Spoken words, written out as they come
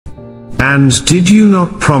And did you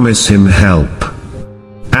not promise him help?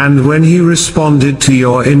 And when he responded to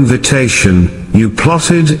your invitation, you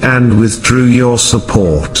plotted and withdrew your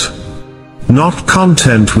support. Not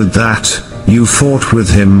content with that, you fought with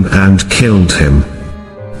him and killed him.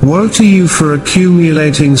 Woe to you for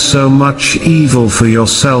accumulating so much evil for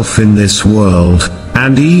yourself in this world,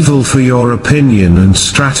 and evil for your opinion and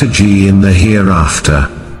strategy in the hereafter.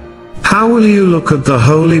 How will you look at the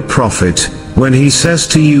Holy Prophet, when he says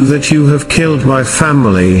to you that you have killed my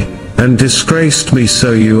family, and disgraced me,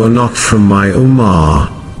 so you are not from my ummah?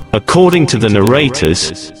 According to the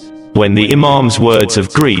narrators, when the Imam's words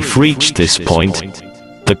of grief reached this point,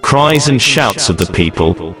 the cries and shouts of the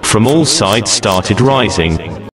people from all sides started rising.